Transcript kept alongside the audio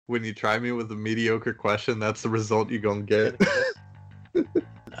when you try me with a mediocre question, that's the result you gonna get.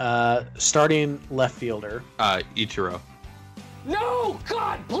 Starting left fielder. Ichiro. No!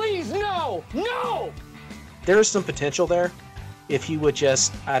 God, please, no! No! There is some potential there if he would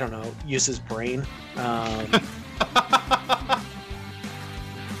just, I don't know, use his brain.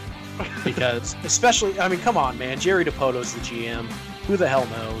 Because, especially, I mean, come on, man. Jerry DiPoto's the GM. Who the hell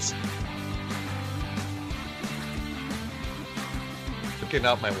knows? Looking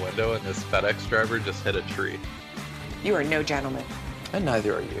out my window and this FedEx driver just hit a tree. You are no gentleman. And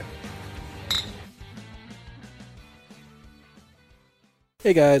neither are you.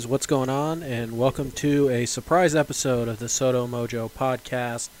 Hey guys, what's going on? And welcome to a surprise episode of the Soto Mojo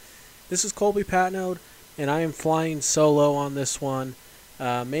podcast. This is Colby Patnode, and I am flying solo on this one,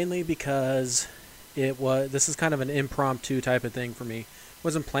 mainly because this is kind of an impromptu type of thing for me.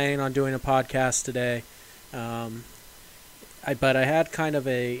 Wasn't planning on doing a podcast today, but I had kind of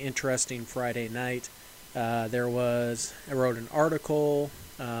a interesting Friday night. I wrote an article.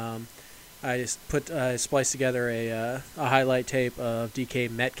 I spliced together a highlight tape of DK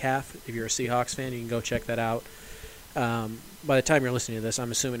Metcalf. If you're a Seahawks fan, you can go check that out. By the time you're listening to this,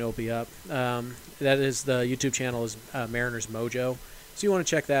 I'm assuming it'll be up. That is, the YouTube channel is Mariners Mojo. So you want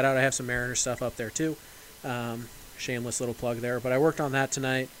to check that out. I have some Mariners stuff up there too. Shameless little plug there. But I worked on that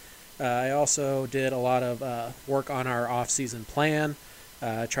tonight. I also did a lot of work on our off-season plan.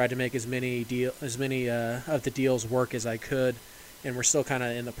 Tried to make as many of the deals work as I could. And we're still kind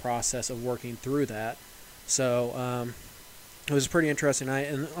of in the process of working through that. So it was a pretty interesting night.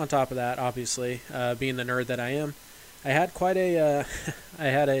 And on top of that, obviously, being the nerd that I am, I had quite a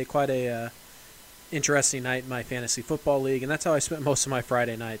interesting night in my fantasy football league, and that's how I spent most of my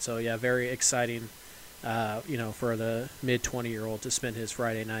Friday night. So yeah, very exciting, for the mid 20-year-old to spend his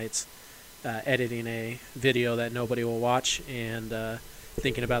Friday nights editing a video that nobody will watch and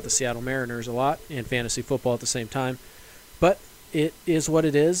thinking about the Seattle Mariners a lot and fantasy football at the same time. But it is what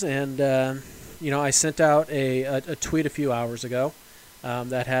it is, and I sent out a tweet a few hours ago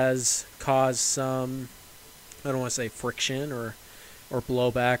that has caused some, I don't want to say friction or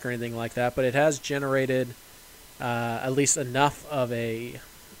blowback or anything like that, but it has generated at least enough of a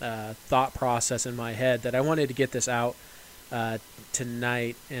thought process in my head that I wanted to get this out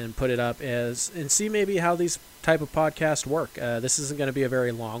tonight and put it up and see maybe how these type of podcasts work. This isn't going to be a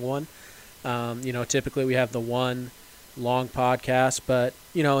very long one. Typically we have the one long podcast, but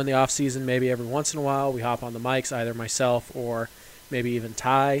in the off season, maybe every once in a while we hop on the mics, either myself or maybe even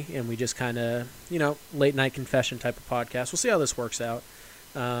Ty, and we just kind of late night confession type of podcast. We'll see how this works out,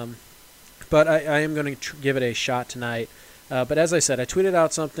 but I am going to give it a shot tonight. But as I said, I tweeted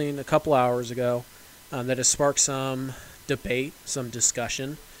out something a couple hours ago that has sparked some debate, some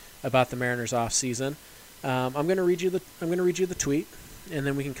discussion about the Mariners off season. I'm going to read you the tweet, and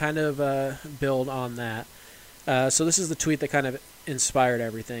then we can kind of build on that. So this is the tweet that kind of inspired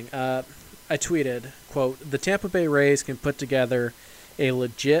everything. I tweeted, quote, "The Tampa Bay Rays can put together a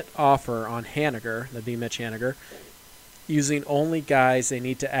legit offer on Haniger," that'd be Mitch Haniger, "using only guys they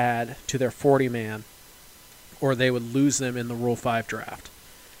need to add to their 40-man, or they would lose them in the Rule 5 draft.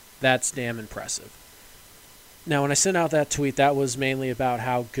 That's damn impressive." Now, when I sent out that tweet, that was mainly about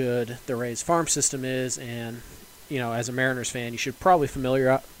how good the Rays farm system is, and as a Mariners fan, you should probably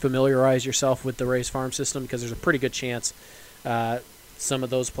familiarize yourself with the Rays farm system, because there's a pretty good chance some of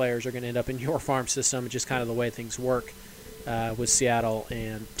those players are going to end up in your farm system. Just kind of the way things work with Seattle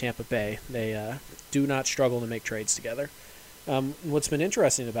and Tampa Bay. They do not struggle to make trades together. What's been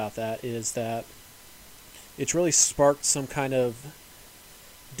interesting about that is that it's really sparked some kind of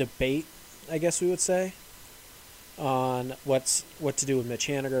debate, I guess we would say, on what to do with Mitch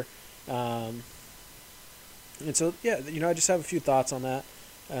Haniger. And so, yeah, I just have a few thoughts on that.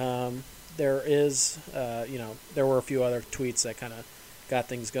 There were a few other tweets that kind of got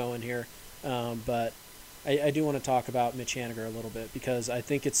things going here. But I do want to talk about Mitch Haniger a little bit, because I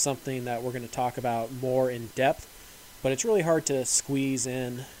think it's something that we're going to talk about more in depth. But it's really hard to squeeze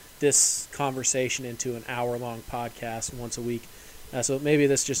in this conversation into an hour-long podcast once a week. So maybe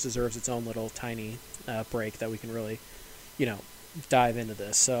this just deserves its own little tiny break that we can really, dive into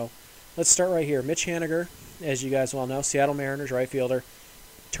this. So let's start right here. Mitch Haniger, as you guys well know, Seattle Mariners right fielder,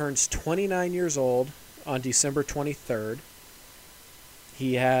 turns 29 years old on December 23rd.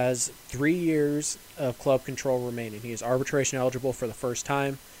 He has 3 years of club control remaining. He is arbitration eligible for the first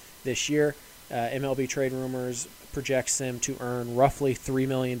time this year. MLB Trade Rumors projects him to earn roughly $3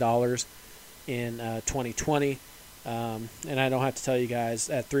 million in 2020. And I don't have to tell you guys,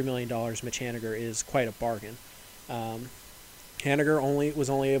 at $3 million, Mitch Haniger is quite a bargain. Haniger was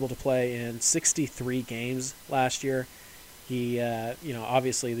only able to play in 63 games last year. He,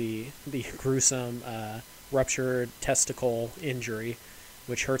 obviously the gruesome ruptured testicle injury,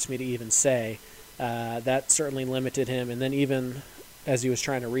 which hurts me to even say, that certainly limited him. And then even as he was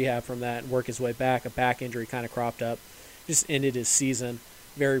trying to rehab from that and work his way back, a back injury kind of cropped up, just ended his season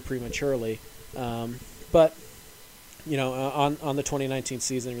very prematurely. But on the 2019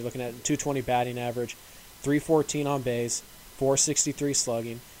 season, you're looking at 220 batting average, 314 on base, 463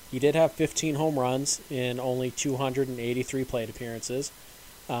 slugging. He did have 15 home runs in only 283 plate appearances.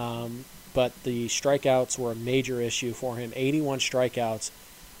 But the strikeouts were a major issue for him. 81 strikeouts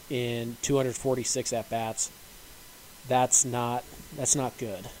in 246 at-bats. That's not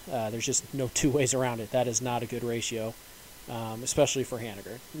good. There's just no two ways around it. That is not a good ratio, especially for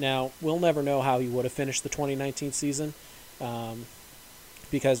Haniger. Now, we'll never know how he would have finished the 2019 season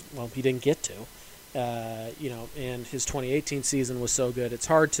because, well, he didn't get to. And his 2018 season was so good. It's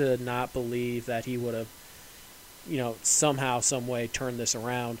hard to not believe that he would have, somehow, some way turned this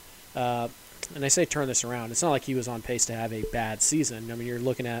around. And I say turn this around. It's not like he was on pace to have a bad season. I mean, you're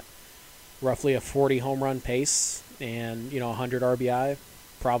looking at roughly a 40 home run pace and, 100 RBI,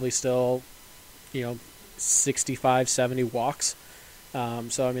 probably still, 65, 70 walks.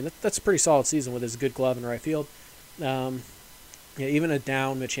 So, I mean, that's a pretty solid season with his good glove in right field. Even a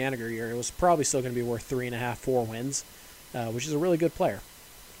down Mitch Haniger year, it was probably still going to be worth 3.5, 4 wins, which is a really good player.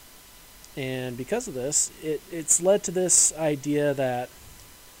 And because of this, it's led to this idea that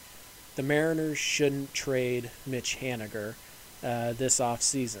the Mariners shouldn't trade Mitch Haniger this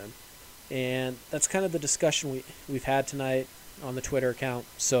offseason. And that's kind of the discussion we've had tonight on the Twitter account,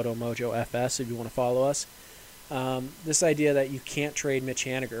 SotoMojoFS, if you want to follow us. This idea that you can't trade Mitch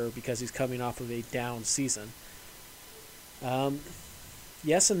Haniger because he's coming off of a down season.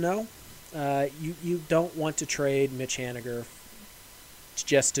 Yes and no. You don't want to trade Mitch Haniger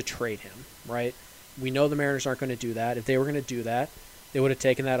just to trade him, right? We know the Mariners aren't going to do that. If they were going to do that, they would have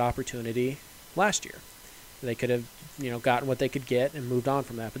taken that opportunity last year. They could have, gotten what they could get and moved on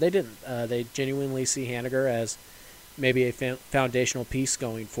from that, but they didn't. They genuinely see Haniger as maybe a foundational piece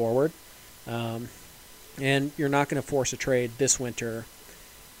going forward. And you're not going to force a trade this winter,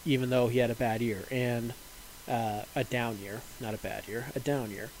 even though he had a bad year and a down year, not a bad year, a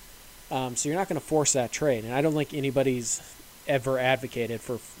down year. So you're not going to force that trade. And I don't think anybody's ever advocated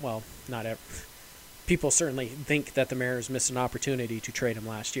for, well, not ever. People certainly think that the Mariners missed an opportunity to trade him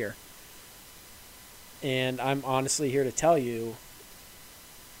last year. And I'm honestly here to tell you,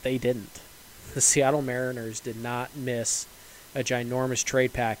 they didn't. The Seattle Mariners did not miss a ginormous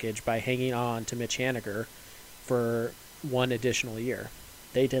trade package by hanging on to Mitch Haniger for one additional year.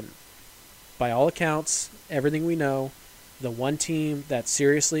 They didn't. By all accounts, everything we know, the one team that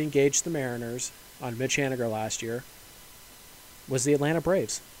seriously engaged the Mariners on Mitch Haniger last year was the Atlanta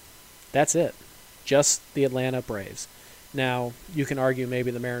Braves. That's it. Just the Atlanta Braves. Now, you can argue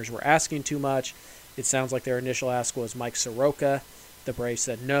maybe the Mariners were asking too much. It sounds like their initial ask was Mike Soroka. The Braves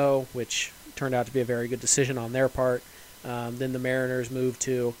said no, which turned out to be a very good decision on their part. Then the Mariners moved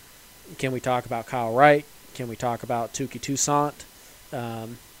to, can we talk about Kyle Wright? Can we talk about Touki Toussaint?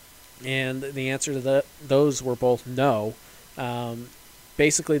 And the answer to those were both no.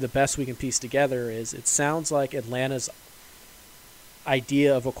 Basically, the best we can piece together is it sounds like Atlanta's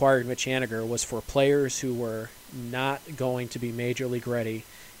idea of acquiring Mitch Haniger was for players who were not going to be Major League ready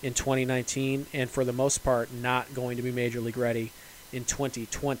in 2019 and for the most part not going to be Major League ready in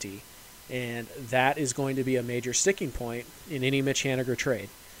 2020. And that is going to be a major sticking point in any Mitch Haniger trade.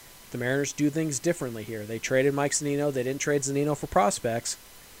 The Mariners do things differently here. They traded Mike Zunino. They didn't trade Zunino for prospects,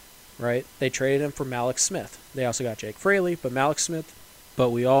 right? They traded him for Malik Smith. They also got Jake Fraley, but Malik Smith.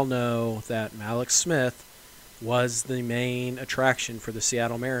 But we all know that Malik Smith was the main attraction for the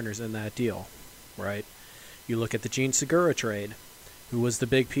Seattle Mariners in that deal, right? You look at the Gene Segura trade. Who was the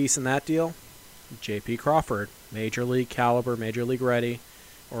big piece in that deal? J.P. Crawford, Major League caliber, Major League ready,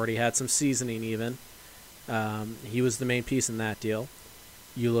 already had some seasoning even. He was the main piece in that deal.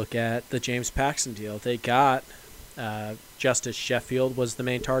 You look at the James Paxton deal. They got Justice Sheffield was the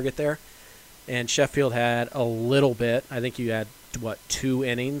main target there, and Sheffield had a little bit. I think you had 2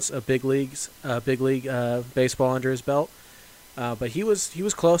 innings of big league baseball under his belt. But he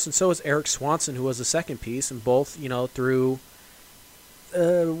was close, and so was Eric Swanson, who was the second piece, and both through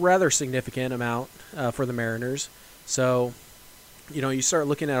a rather significant amount for the Mariners. So you start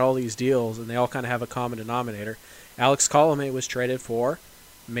looking at all these deals, and they all kind of have a common denominator. Alex Colomé was traded for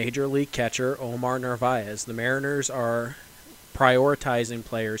Major League catcher Omar Narvaez. The Mariners are prioritizing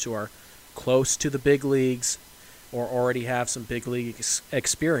players who are close to the big leagues or already have some big league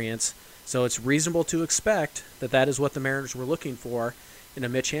experience. So it's reasonable to expect that that is what the Mariners were looking for in a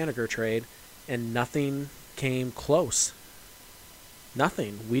Mitch Haniger trade, and nothing came close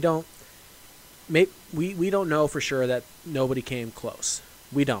Nothing. We don't know for sure that nobody came close.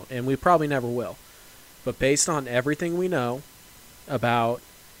 We don't, and we probably never will. But based on everything we know about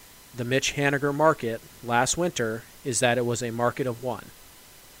the Mitch Haniger market last winter, is that it was a market of one.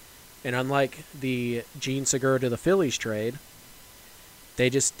 And unlike the Jean Segura to the Phillies trade, they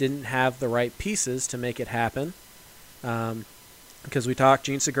just didn't have the right pieces to make it happen. Because we talked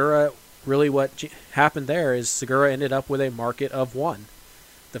Jean Segura, really what happened there is Segura ended up with a market of one,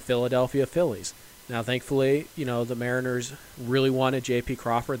 the Philadelphia Phillies. Now, thankfully, the Mariners really wanted J.P.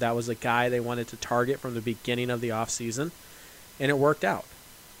 Crawford. That was the guy they wanted to target from the beginning of the offseason, and it worked out.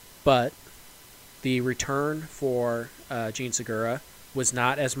 But the return for Jean Segura was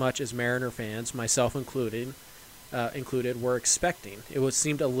not as much as Mariner fans, myself included, were expecting. It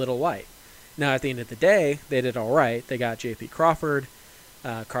seemed a little light. Now, at the end of the day, they did all right. They got J.P. Crawford,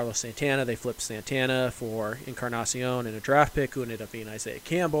 Carlos Santana. They flipped Santana for Encarnacion and a draft pick who ended up being Isaiah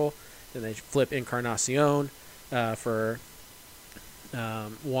Campbell. Then they flip Encarnacion for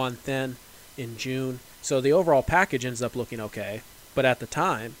Juan Then in June. So the overall package ends up looking okay. But at the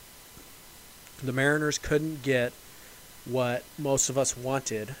time, the Mariners couldn't get what most of us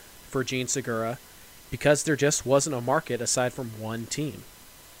wanted for Jean Segura because there just wasn't a market aside from one team.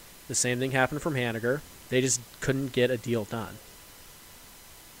 The same thing happened from Haniger. They just couldn't get a deal done.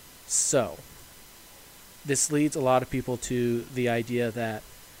 So this leads a lot of people to the idea that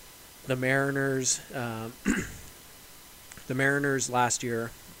the Mariners last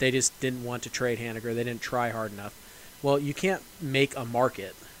year, they just didn't want to trade Haniger. They didn't try hard enough. Well, you can't make a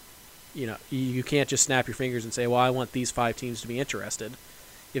market. You can't just snap your fingers and say, well, I want these 5 teams to be interested.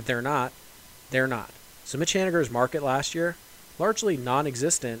 If they're not, they're not. So Mitch Haniger's market last year, largely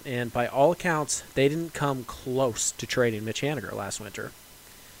non-existent, and by all accounts, they didn't come close to trading Mitch Haniger last winter.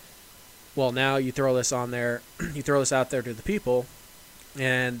 Well, now you throw this on there, you throw this out there to the people,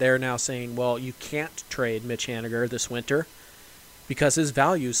 and they're now saying, well, you can't trade Mitch Haniger this winter because his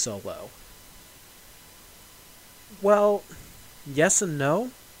value's so low. Well, yes and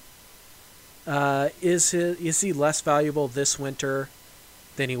no. Is he less valuable this winter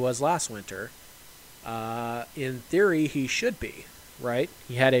than he was last winter? In theory, he should be, right?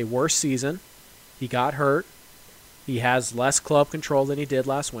 He had a worse season. He got hurt. He has less club control than he did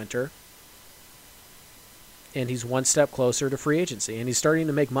last winter. And he's one step closer to free agency, and he's starting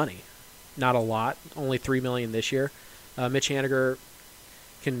to make money. Not a lot, only $3 million this year. Mitch Haniger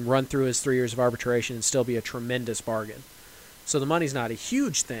can run through his 3 years of arbitration and still be a tremendous bargain. So the money's not a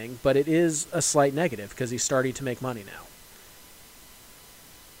huge thing, but it is a slight negative because he's starting to make money now.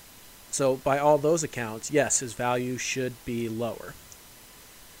 So by all those accounts, yes, his value should be lower.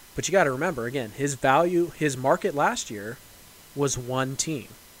 But you got to remember, again, his market last year was one team.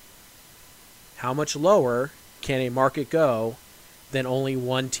 How much lower can a market go than only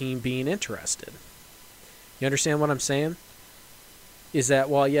one team being interested? You understand what I'm saying? Is that,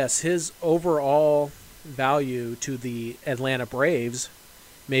 while yes, his overall value to the Atlanta Braves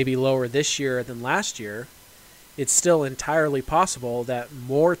may be lower this year than last year, it's still entirely possible that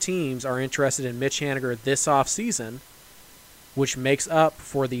more teams are interested in Mitch Haniger this offseason, which makes up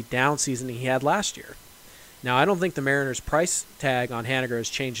for the down season he had last year. Now, I don't think the Mariners' price tag on Haniger has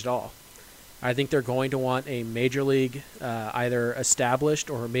changed at all. I think they're going to want a major league, either established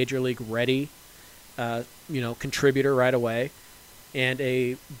or major league ready, contributor right away, and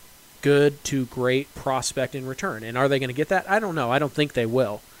a good to great prospect in return. And are they going to get that? I don't know. I don't think they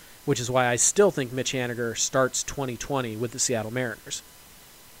will, which is why I still think Mitch Haniger starts 2020 with the Seattle Mariners.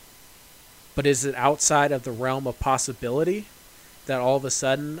 But is it outside of the realm of possibility that all of a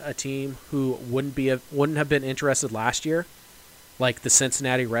sudden a team who wouldn't have been interested last year, like the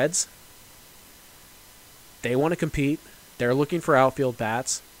Cincinnati Reds, they want to compete. They're looking for outfield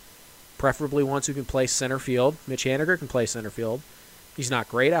bats, preferably ones who can play center field. Mitch Haniger can play center field. He's not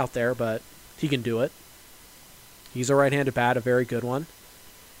great out there, but he can do it. He's a right-handed bat, a very good one.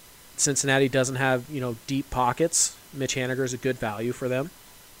 Cincinnati doesn't have, deep pockets. Mitch Haniger is a good value for them,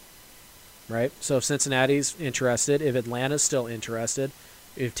 right? So if Cincinnati's interested, if Atlanta's still interested,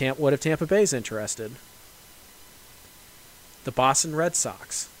 what if Tampa Bay's interested? The Boston Red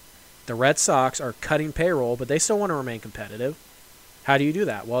Sox. The Red Sox are cutting payroll, but they still want to remain competitive. How do you do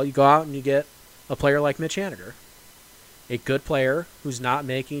that? Well, you go out and you get a player like Mitch Haniger, a good player who's not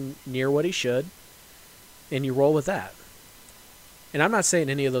making near what he should, and you roll with that. And I'm not saying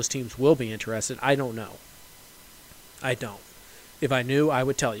any of those teams will be interested. I don't know. I don't. If I knew, I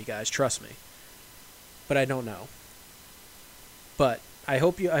would tell you guys. Trust me. But I don't know. But I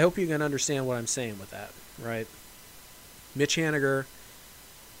hope you can understand what I'm saying with that, right? Mitch Haniger,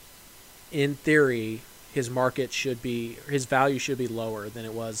 in theory, his value should be lower than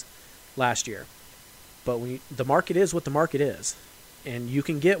it was last year. But the market is what the market is, and you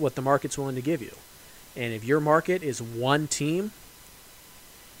can get what the market's willing to give you. And if your market is one team,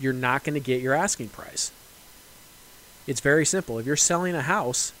 you're not going to get your asking price. It's very simple. If you're selling a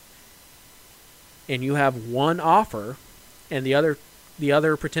house and you have one offer and the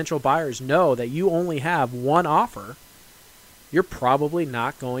other potential buyers know that you only have one offer, you're probably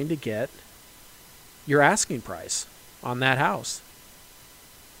not going to get your asking price on that house.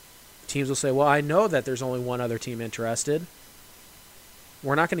 Teams will say, well, I know that there's only one other team interested.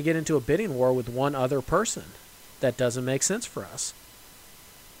 We're not going to get into a bidding war with one other person. That doesn't make sense for us.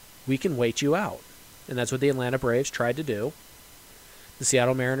 We can wait you out. And that's what the Atlanta Braves tried to do. The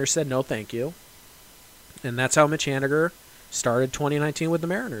Seattle Mariners said, no, thank you. And that's how Mitch Haniger started 2019 with the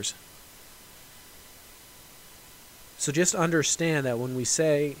Mariners. So just understand that when we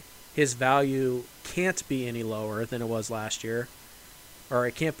say his value can't be any lower than it was last year, or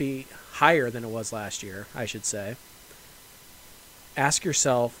it can't be higher than it was last year, I should say, ask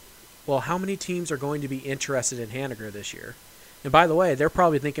yourself, well, how many teams are going to be interested in Haniger this year? And by the way, they're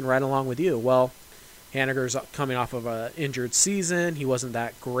probably thinking right along with you, well, Haniger's coming off of an injured season. He wasn't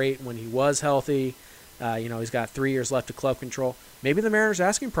that great when he was healthy. He's got 3 years left of club control. Maybe the Mariners'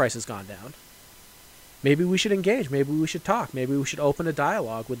 asking price has gone down. Maybe we should engage. Maybe we should talk. Maybe we should open a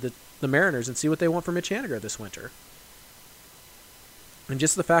dialogue with the Mariners and see what they want from Mitch Haniger this winter. And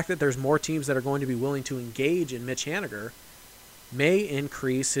just the fact that there's more teams that are going to be willing to engage in Mitch Haniger may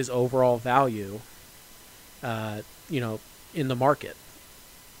increase his overall value, in the market.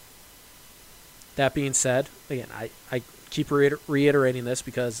 That being said, again, I keep reiterating this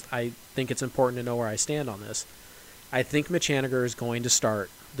because I think it's important to know where I stand on this. I think Mitch Haniger is going to start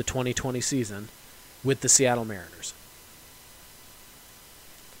the 2020 season with the Seattle Mariners.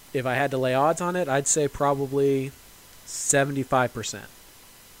 If I had to lay odds on it, I'd say probably 75%.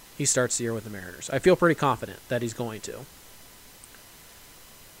 He starts the year with the Mariners. I feel pretty confident that he's going to.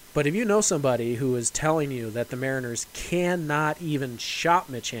 But if you know somebody who is telling you that the Mariners cannot even shop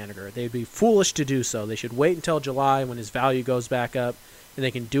Mitch Haniger, they'd be foolish to do so. They should wait until July when his value goes back up, and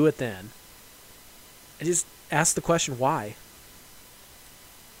they can do it then. I just ask the question, why?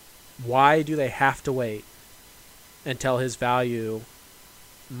 Why do they have to wait until his value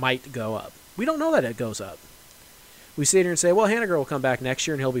might go up? We don't know that it goes up. We sit here and say, well, Haniger will come back next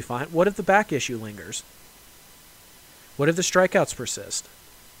year and he'll be fine. What if the back issue lingers? What if the strikeouts persist?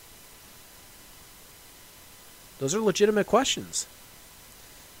 Those are legitimate questions.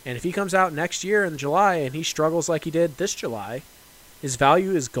 And if he comes out next year in July and he struggles like he did this July, his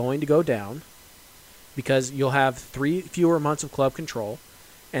value is going to go down because you'll have 3 fewer months of club control,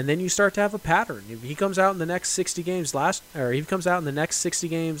 and then you start to have a pattern. If he comes out in the next 60 games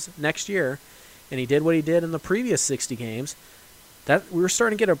next year, and he did what he did in the previous 60 games, that we're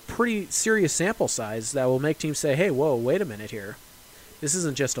starting to get a pretty serious sample size that will make teams say, hey, whoa, wait a minute here. This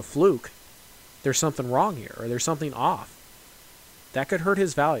isn't just a fluke. There's something wrong here, or there's something off. That could hurt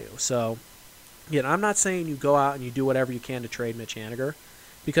his value. So, again, I'm not saying you go out and you do whatever you can to trade Mitch Haniger,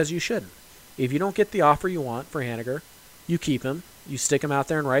 because you shouldn't. If you don't get the offer you want for Haniger, you keep him, you stick him out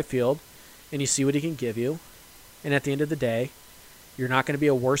there in right field, and you see what he can give you. And at the end of the day, you're not going to be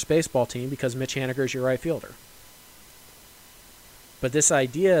a worse baseball team because Mitch Haniger is your right fielder. But this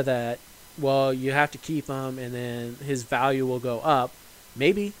idea that, well, you have to keep him and then his value will go up,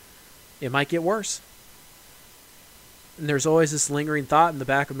 maybe. It might get worse. And there's always this lingering thought in the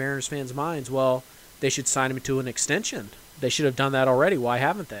back of Mariners fans' minds, well, they should sign him to an extension. They should have done that already. Why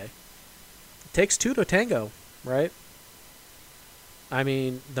haven't they? It takes 2 to tango, right? I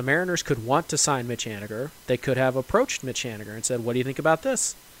mean, the Mariners could want to sign Mitch Haniger. They could have approached Mitch Haniger and said, what do you think about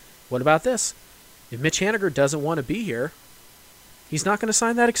this? What about this? If Mitch Haniger doesn't want to be here, he's not going to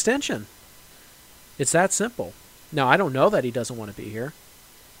sign that extension. It's that simple. Now, I don't know that he doesn't want to be here,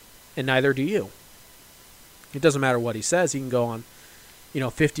 and neither do you. It doesn't matter what he says. He can go on, he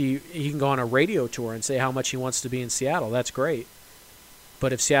can go on a radio tour and say how much he wants to be in Seattle. That's great.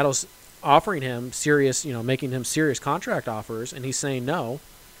 But if Seattle's offering him serious, making him serious contract offers, and he's saying no,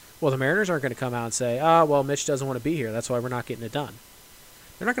 well, the Mariners aren't going to come out and say, well, Mitch doesn't want to be here. That's why we're not getting it done.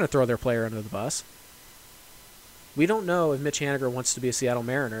 They're not going to throw their player under the bus. We don't know if Mitch Haniger wants to be a Seattle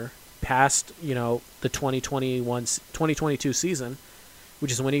Mariner past, the 2022 season,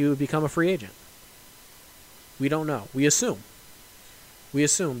 which is when he would become a free agent. We don't know. We assume. We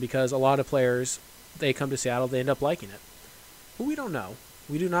assume because a lot of players, they come to Seattle, they end up liking it. But we don't know.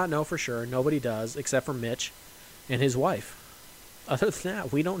 We do not know for sure. Nobody does except for Mitch and his wife. Other than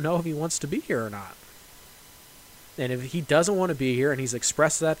that, we don't know if he wants to be here or not. And if he doesn't want to be here and he's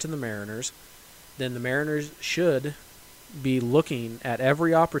expressed that to the Mariners, then the Mariners should be looking at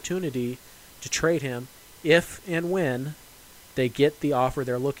every opportunity to trade him if and when they get the offer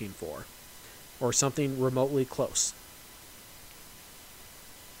they're looking for or something remotely close.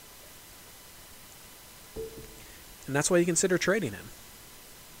 And that's why you consider trading him.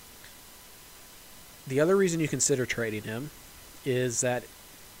 The other reason you consider trading him is that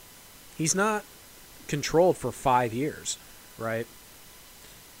he's not controlled for 5 years, right?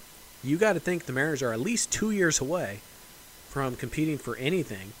 You got to think the Mariners are at least 2 years away from competing for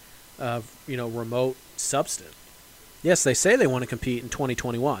anything of, remote substance. Yes, they say they want to compete in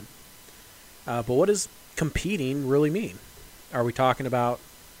 2021. But what does competing really mean? Are we talking about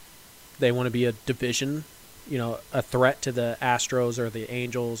they want to be a division, a threat to the Astros or the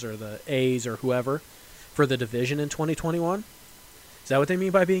Angels or the A's or whoever for the division in 2021? Is that what they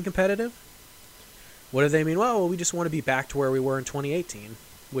mean by being competitive? What do they mean? Well, we just want to be back to where we were in 2018,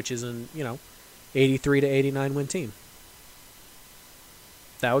 which is an, 83 to 89 win team.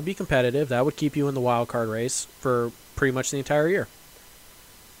 That would be competitive. That would keep you in the wild card race for pretty much the entire year.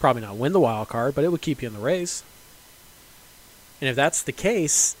 Probably not win the wild card, but it would keep you in the race. And if that's the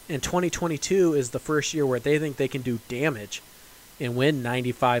case, and 2022 is the first year where they think they can do damage and win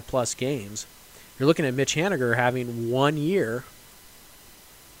 95-plus games, you're looking at Mitch Haniger having 1 year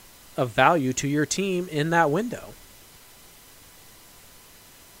of value to your team in that window.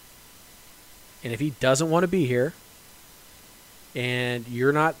 And if he doesn't want to be here, and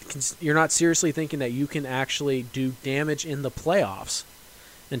you're not seriously thinking that you can actually do damage in the playoffs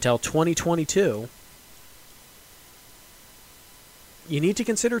until 2022, you need to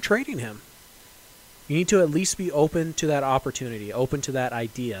consider trading him. You need to at least be open to that opportunity, open to that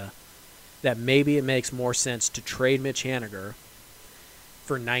idea that maybe it makes more sense to trade Mitch Haniger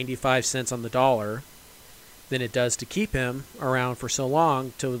for 95 cents on the dollar than it does to keep him around for so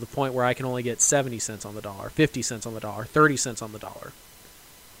long to the point where I can only get 70 cents on the dollar, 50 cents on the dollar, 30 cents on the dollar.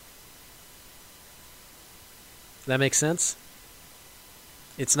 That makes sense?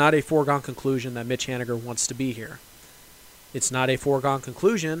 It's not a foregone conclusion that Mitch Haniger wants to be here. It's not a foregone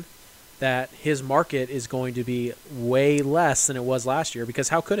conclusion that his market is going to be way less than it was last year, because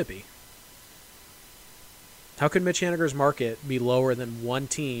how could it be? How could Mitch Haniger's market be lower than one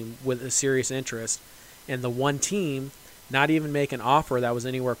team with a serious interest, and the one team not even make an offer that was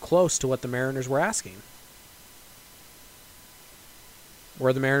anywhere close to what the Mariners were asking?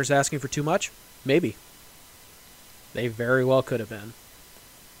 Were the Mariners asking for too much? Maybe. They very well could have been.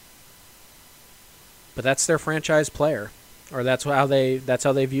 But that's their franchise player, or that's how they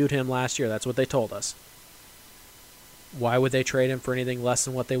viewed him last year. That's what they told us. Why would they trade him for anything less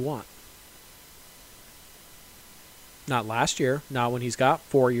than what they want? Not last year, not when he's got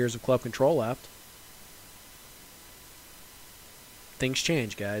 4 years of club control left. Things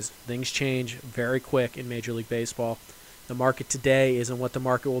change, guys. Things change very quick in Major League Baseball. The market today isn't what the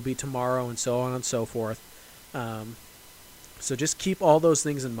market will be tomorrow, and so on and so forth. So just keep all those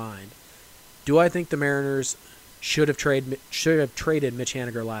things in mind. Do I think the Mariners should have traded Mitch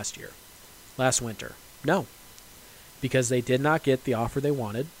Haniger last winter? No, because they did not get the offer they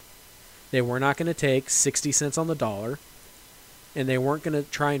wanted. They were not going to take 60 cents on the dollar, and they weren't going to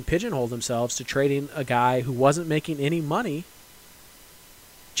try and pigeonhole themselves to trading a guy who wasn't making any money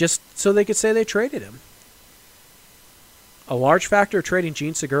just so they could say they traded him. A large factor of trading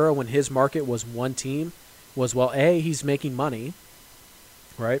Jean Segura when his market was one team was, well, A, he's making money,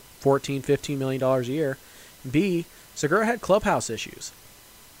 right? $14, $15 million a year. B, Segura had clubhouse issues.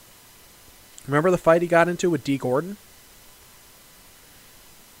 Remember the fight he got into with D. Gordon?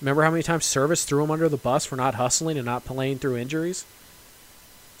 Remember how many times Service threw him under the bus for not hustling and not playing through injuries?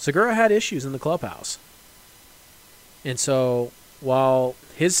 Segura had issues in the clubhouse. And so, while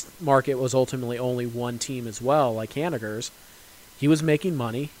his market was ultimately only one team as well, like Haniger's, he was making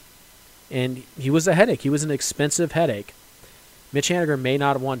money, and he was a headache. He was an expensive headache. Mitch Haniger may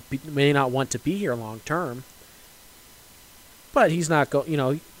not want to be here long term, but he's not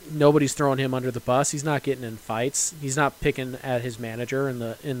nobody's throwing him under the bus. He's not getting in fights. He's not picking at his manager in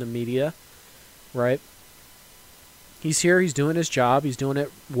the media, right? He's here. He's doing his job. He's doing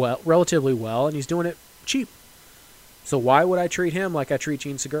it relatively well, and he's doing it cheap. So why would I treat him like I treat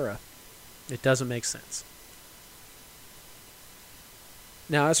Jean Segura? It doesn't make sense.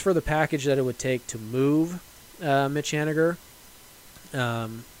 Now, as for the package that it would take to move Mitch Haniger,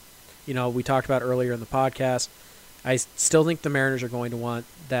 we talked about earlier in the podcast, I still think the Mariners are going to want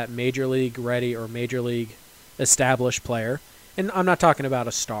that major league ready or major league established player. And I'm not talking about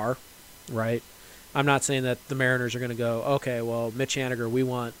a star, right? I'm not saying that the Mariners are going to go, okay, well, Mitch Haniger, we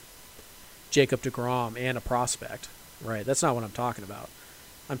want Jacob deGrom and a prospect, right? That's not what I'm talking about.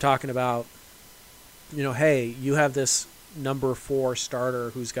 I'm talking about hey, you have this number 4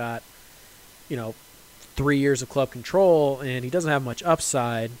 starter who's got, 3 years of club control, and he doesn't have much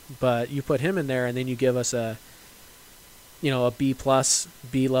upside, but you put him in there, and then you give us a B plus,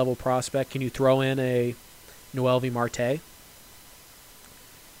 B level prospect. Can you throw in a Noelvi Marte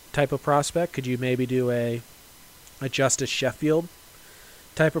type of prospect? Could you maybe do a Justice Sheffield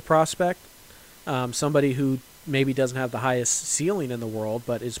type of prospect? Somebody who maybe doesn't have the highest ceiling in the world,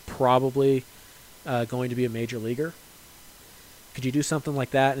 but is probably going to be a major leaguer. Could you do something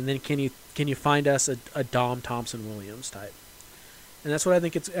like that? And then can you find us a Dom Thompson Williams type? And that's what I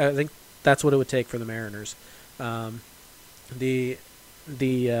think that's what it would take for the Mariners. The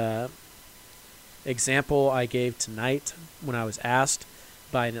example I gave tonight when I was asked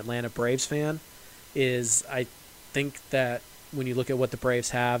by an Atlanta Braves fan is, I think that when you look at what the Braves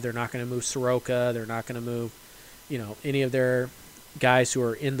have, they're not going to move Soroka. They're not going to move, any of their guys who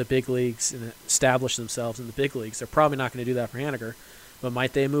are in the big leagues and establish themselves in the big leagues. They're probably not going to do that for Haniger, but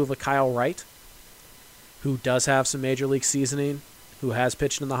might they move a Kyle Wright, who does have some major league seasoning, who has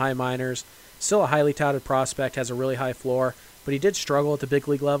pitched in the high minors, still a highly touted prospect, has a really high floor, but he did struggle at the big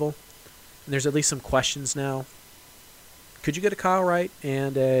league level, and there's at least some questions now. Could you get a Kyle Wright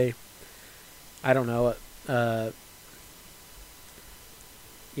and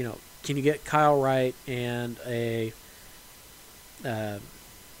can you get Kyle Wright and a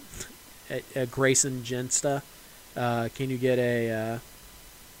Grayson Gensta? Can you get a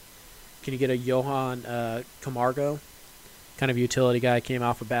Johan Camargo, kind of utility guy, came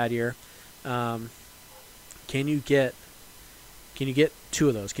off a bad year? Can you get 2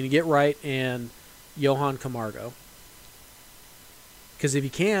 of those? Can you get Wright and Johan Camargo? Because if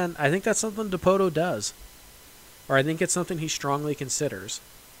you can, I think that's something Dipoto does, or I think it's something he strongly considers.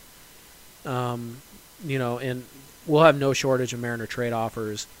 And we'll have no shortage of Mariner trade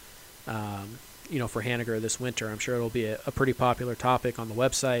offers, for Haniger this winter. I'm sure it'll be a pretty popular topic on the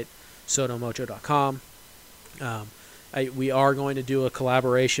website, sotomojo.com. We are going to do a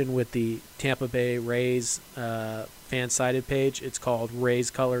collaboration with the Tampa Bay Rays fan-sided page. It's called Rays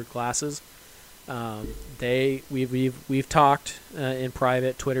Colored Glasses. We've talked in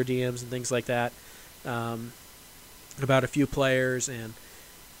private Twitter DMs and things like that about a few players, and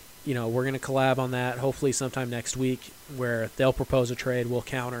we're going to collab on that hopefully sometime next week, where they'll propose a trade, we'll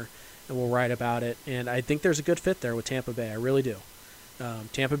counter, and we'll write about it. And I think there's a good fit there with Tampa Bay. I really do.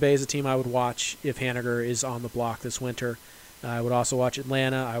 Tampa Bay is a team I would watch if Haniger is on the block this winter. I would also watch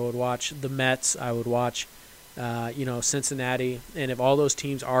Atlanta. I would watch the Mets. I would watch Cincinnati. And if all those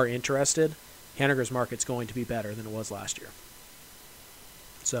teams are interested, Haniger's market's going to be better than it was last year.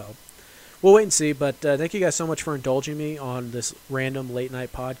 So we'll wait and see, but thank you guys so much for indulging me on this random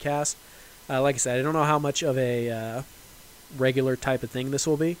late-night podcast. Like I said, I don't know how much of a regular type of thing this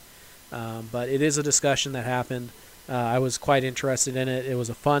will be, but it is a discussion that happened. I was quite interested in it. It was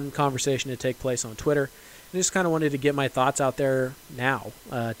a fun conversation to take place on Twitter. I just kind of wanted to get my thoughts out there now,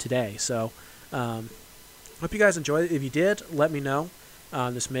 today. So hope you guys enjoyed it. If you did, let me know.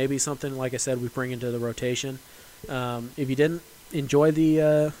 This may be something, like I said, we bring into the rotation. If you didn't, enjoy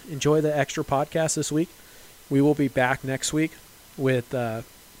the extra podcast this week. We will be back next week with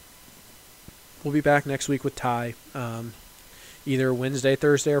Ty, either Wednesday,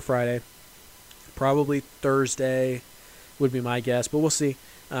 Thursday, or Friday. Probably Thursday would be my guess, but we'll see.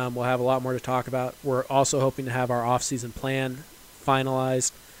 We'll have a lot more to talk about. We're also hoping to have our off-season plan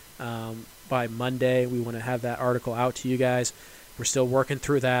finalized by Monday. We want to have that article out to you guys. We're still working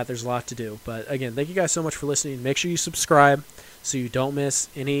through that. There's a lot to do. But again, thank you guys so much for listening. Make sure you subscribe so you don't miss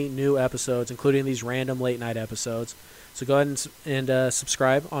any new episodes, including these random late night episodes. So go ahead and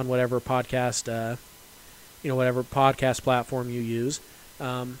subscribe on whatever podcast, whatever podcast platform you use.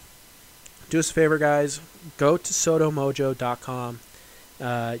 Do us a favor, guys. Go to sotomojo.com.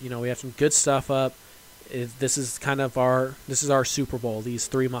 We have some good stuff up. This is our Super Bowl, these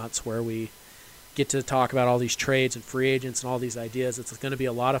 3 months where we get to talk about all these trades and free agents and all these ideas. It's going to be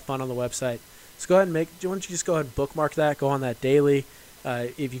a lot of fun on the website. So go ahead and why don't you just go ahead and bookmark that, go on that daily.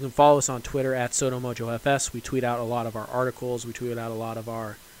 If you can follow us on Twitter at SotoMojoFS, we tweet out a lot of our articles. We tweet out a lot of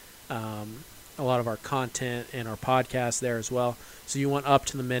our content and our podcast there as well. So you want up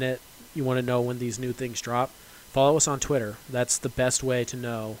to the minute, you want to know when these new things drop, follow us on Twitter. That's the best way to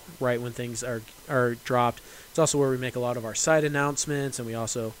know right when things are dropped. It's also where we make a lot of our site announcements, and we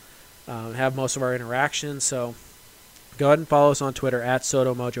also have most of our interactions. So go ahead and follow us on Twitter at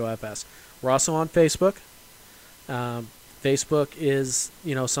SotoMojoFS. We're also on Facebook. Facebook is,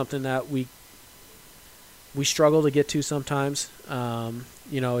 something that we struggle to get to sometimes.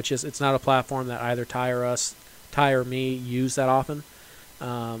 It's not a platform that either Ty or me use that often.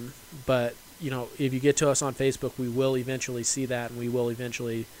 But if you get to us on Facebook, we will eventually see that, and we will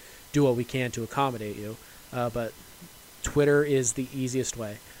eventually do what we can to accommodate you. But Twitter is the easiest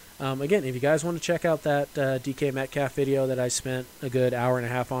way. Again, if you guys want to check out that DK Metcalf video that I spent a good hour and a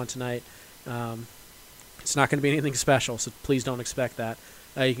half on tonight, it's not going to be anything special, so please don't expect that.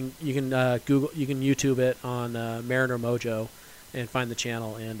 You can YouTube it on Mariner Mojo and find the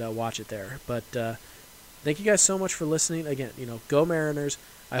channel and watch it there. But thank you guys so much for listening. Again, go Mariners.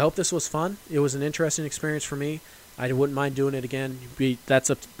 I hope this was fun. It was an interesting experience for me. I wouldn't mind doing it again. That's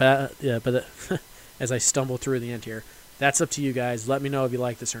up to, as I stumble through the end here, that's up to you guys. Let me know if you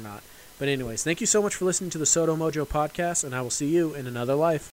like this or not. But anyways, thank you so much for listening to the Soto Mojo podcast, and I will see you in another life.